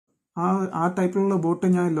ആ ടൈപ്പിലുള്ള ബോട്ട്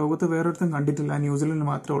ഞാൻ ലോകത്ത് വേറൊരുത്തും കണ്ടിട്ടില്ല. ന്യൂസിലൻഡിൽ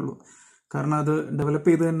മാത്രമേ ഉള്ളൂ. കാരണം അത് ഡെവലപ്പ്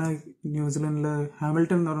ചെയ്ത് തന്നെ ന്യൂസിലൻഡിലെ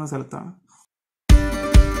ഹാമിൽട്ടൺ എന്ന് പറയുന്ന സ്ഥലത്താണ്.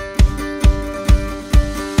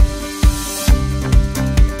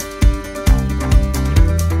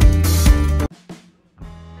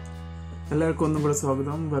 എല്ലാവർക്കും ഒന്നും കൂടെ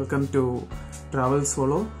സ്വാഗതം. Welcome to travel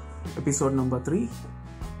solo episode number 3.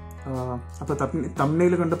 അപ്പോൾ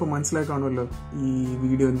തംബ്നെയിൽ കണ്ടപ്പോൾ മനസ്സിലായി കാണുമല്ലോ ഈ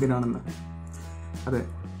വീഡിയോ എന്തിനാണെന്ന്. അതെ,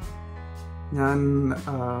 ഞാൻ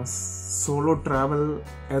സോളോ ട്രാവൽ,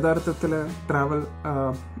 യഥാർത്ഥത്തിൽ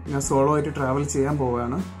ഞാൻ സോളോ ആയിട്ട് ട്രാവൽ ചെയ്യാൻ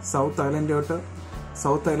പോവുകയാണ്. സൗത്ത്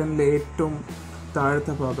ഐലൻഡിലെ ഏറ്റവും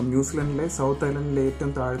താഴത്തെ ഭാഗം, ന്യൂസിലൻഡിലെ സൗത്ത് ഐലൻഡിലെ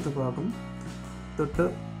ഏറ്റവും താഴത്തെ ഭാഗം തൊട്ട്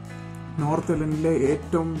നോർത്ത് ഐലൻഡിലെ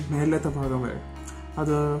ഏറ്റവും മേളിലത്തെ ഭാഗം വരെ.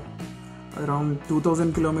 അത് അറൗണ്ട്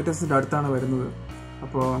 2000 കിലോമീറ്റേഴ്സിൻ്റെ അടുത്താണ് വരുന്നത്.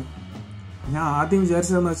 അപ്പോൾ ഞാൻ ആദ്യം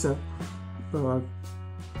വിചാരിച്ചതെന്ന് വെച്ചാൽ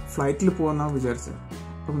ഫ്ലൈറ്റിൽ പോകുമെന്നാണ് വിചാരിച്ചത്.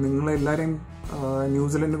 അപ്പം നിങ്ങളെല്ലാവരെയും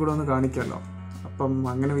ന്യൂസിലൻഡിൽ കൂടെ ഒന്ന് കാണിക്കാമല്ലോ. അപ്പം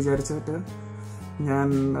അങ്ങനെ വിചാരിച്ചിട്ട് ഞാൻ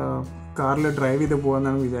കാറിൽ ഡ്രൈവ് ചെയ്ത്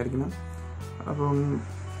പോകാമെന്നാണ് വിചാരിക്കുന്നത്. അപ്പം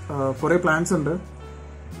കുറേ പ്ലാൻസ് ഉണ്ട്,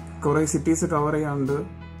 കുറേ സിറ്റീസ് കവർ ചെയ്യാനുണ്ട്,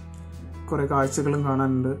 കുറേ കാഴ്ചകളും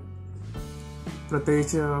കാണാനുണ്ട്.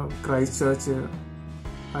 പ്രത്യേകിച്ച് ക്രൈസ്റ്റ് ചർച്ച്,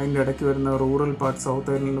 അതിൻ്റെ ഇടയ്ക്ക് വരുന്ന റൂറൽ പാർട്ട്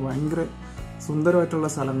സൗത്ത് ഐലൻഡിൽ ഭയങ്കര സുന്ദരമായിട്ടുള്ള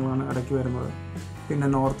സ്ഥലങ്ങളാണ് ഇടയ്ക്ക് വരുന്നത്. പിന്നെ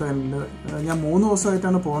നോർത്ത് ഐലൻഡിൽ ഞാൻ 3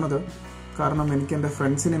 ദിവസമായിട്ടാണ് പോണത്. കാരണം എനിക്ക് എൻ്റെ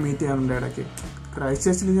ഫ്രണ്ട്സിനെ മീറ്റ് ചെയ്യാറുണ്ട് ഇടയ്ക്ക്. ക്രൈസ്റ്റ്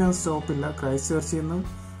ചർച്ചിൽ ഞാൻ സ്റ്റോപ്പില്ല. ക്രൈസ്റ്റ് ചർച്ചിൽ നിന്ന്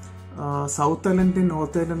സൗത്ത് ഐലൻഡിൽ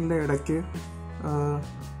നോർത്ത് ഐലൻഡിലെ ഇടയ്ക്ക്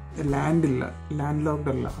ലാൻഡ്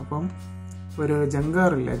ലോക്ക്ഡ് അല്ല. അപ്പം ഒരു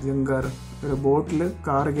ജങ്കാർ, ഒരു ബോട്ടിൽ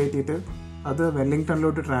കാറ് കയറ്റിയിട്ട് അത്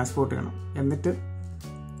വെല്ലിംഗ്ടണിലോട്ട് ട്രാൻസ്പോർട്ട് ചെയ്യണം. എന്നിട്ട്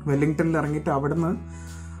വെല്ലിംഗ്ടണിൽ ഇറങ്ങിയിട്ട് അവിടെ നിന്ന്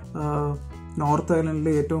നോർത്ത്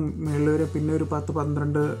ഐലൻഡിലെ ഏറ്റവും മേളിൽ വരെ പിന്നെ ഒരു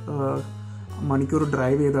 10-12 മണിക്കൂർ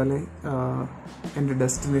ഡ്രൈവ് ചെയ്താലേ എൻ്റെ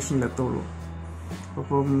ഡെസ്റ്റിനേഷനിൽ എത്തുള്ളൂ.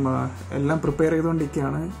 അപ്പം എല്ലാം പ്രിപ്പയർ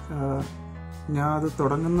ചെയ്തുകൊണ്ടിരിക്കുകയാണ്. ഞാൻ അത്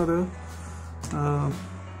തുടങ്ങുന്നത്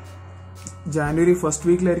ജാനുവരി 1st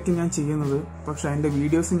വീക്കിലായിരിക്കും ഞാൻ ചെയ്യുന്നത്. പക്ഷെ അതിൻ്റെ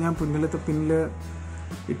വീഡിയോസ് ഞാൻ പിന്നിൽ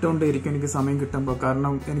ഇട്ടുകൊണ്ടേയിരിക്കും എനിക്ക് സമയം കിട്ടുമ്പോൾ.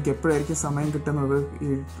 കാരണം എനിക്ക് എപ്പോഴായിരിക്കും സമയം കിട്ടുന്നത് ഈ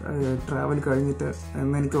ട്രാവൽ കഴിഞ്ഞിട്ട്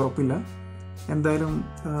എന്ന് എനിക്ക് ഉറപ്പില്ല. എന്തായാലും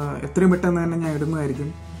എത്രയും പെട്ടെന്ന് തന്നെ ഞാൻ ഇടുന്നതായിരിക്കും.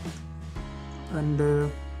 ആൻഡ്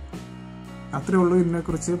അത്രേ ഉള്ളൂ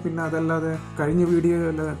ഇതിനെക്കുറിച്ച്. പിന്നെ അതല്ലാതെ കഴിഞ്ഞ വീഡിയോ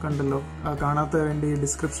കണ്ടല്ലോ, കാണാത്ത വേണ്ടി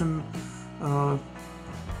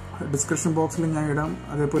ഡിസ്ക്രിപ്ഷൻ ബോക്സിൽ ഞാൻ ഇടാം.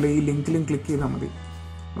 അതേപോലെ ഈ ലിങ്കിലും ക്ലിക്ക് ചെയ്താൽ മതി.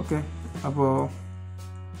 ഓക്കെ, അപ്പോൾ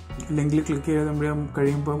ലിങ്കിൽ ക്ലിക്ക്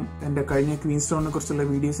കഴിയുമ്പം എൻ്റെ കഴിഞ്ഞ ക്വീൻസ്റ്റോണിനെ കുറിച്ചുള്ള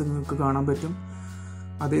വീഡിയോസ് നിങ്ങൾക്ക് കാണാൻ പറ്റും.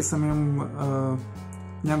 അതേസമയം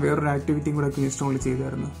ഞാൻ വേറൊരു ആക്ടിവിറ്റിയും കൂടെ ക്വീൻസ്റ്റോണിൽ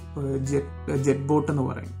ചെയ്തായിരുന്നു. ജെറ്റ് ബോട്ട് എന്ന്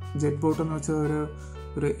പറയും. ജെറ്റ് ബോട്ട് എന്ന് വെച്ചാൽ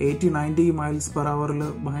ഒരു 80-90 മൈൽസ് പെർ അവറിൽ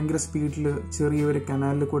ഭയങ്കര സ്പീഡിൽ ചെറിയൊരു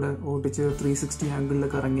കനാലിൽ കൂടെ ഓടിച്ച് 360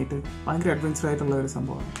 ആംഗിളിലൊക്കെ ഇറങ്ങിയിട്ട് ഭയങ്കര അഡ്വഞ്ചർ ആയിട്ടുള്ള ഒരു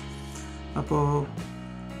സംഭവമാണ്. അപ്പോൾ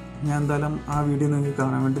ഞാൻ എന്തായാലും ആ വീഡിയോ നിങ്ങൾക്ക്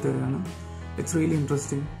കാണാൻ വേണ്ടി തരികയാണ്. It's really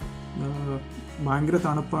interesting. ഭയങ്കര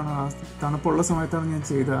തണുപ്പാണ്. തണുപ്പുള്ള സമയത്താണ് ഞാൻ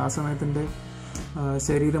ചെയ്തത്. ആ സമയത്തിൻ്റെ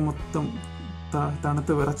ശരീരം മൊത്തം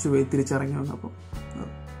തണുത്ത് വിറച്ച് പോയി തിരിച്ചിറങ്ങി വന്നപ്പോൾ.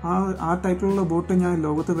 ആ ടൈപ്പിലുള്ള ബോട്ട് ഞാൻ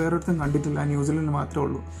ലോകത്ത് വേറൊരുത്തും കണ്ടിട്ടില്ല. ന്യൂസിലൻഡിൽ മാത്രമേ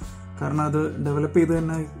ഉള്ളൂ. കാരണം അത് ഡെവലപ്പ് ചെയ്ത്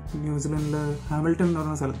തന്നെ ന്യൂസിലൻഡിലെ ഹാമിൽട്ടൺ എന്ന്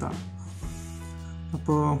പറയുന്ന സ്ഥലത്താണ്.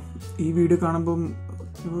 അപ്പോൾ ഈ വീഡിയോ കാണുമ്പം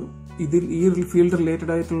ഈ ഫീൽഡ്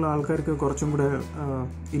റിലേറ്റഡ് ആയിട്ടുള്ള ആൾക്കാർക്ക് കുറച്ചും കൂടെ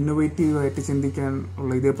ഇന്നോവേറ്റീവായിട്ട് ചിന്തിക്കാൻ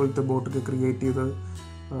ഉള്ള ഇതേപോലത്തെ ബോട്ടൊക്കെ ക്രിയേറ്റ് ചെയ്ത്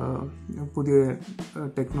പുതിയ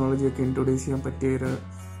ടെക്നോളജിയൊക്കെ ഇൻട്രൊഡ്യൂസ് ചെയ്യാൻ പറ്റിയൊരു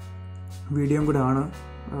വീഡിയോ കൂടെ ആണ്.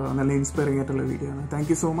 നല്ല ഇൻസ്പയറിംഗ് ആയിട്ടുള്ള വീഡിയോ ആണ്.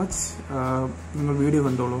 Thank you so much. നിങ്ങൾ വീഡിയോ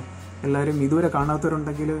കണ്ടോളൂ. എല്ലാവരും ഇതുവരെ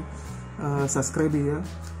കാണാത്തവരുണ്ടെങ്കിൽ സബ്സ്ക്രൈബ് ചെയ്യുക,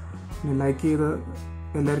 ലൈക്ക് ചെയ്ത്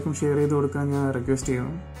എല്ലാവർക്കും ഷെയർ ചെയ്ത് കൊടുക്കാൻ ഞാൻ റിക്വസ്റ്റ്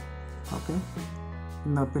ചെയ്യുന്നു. ഓക്കെ,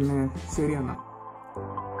 എന്നാൽ പിന്നെ ശരി എന്നാൽ.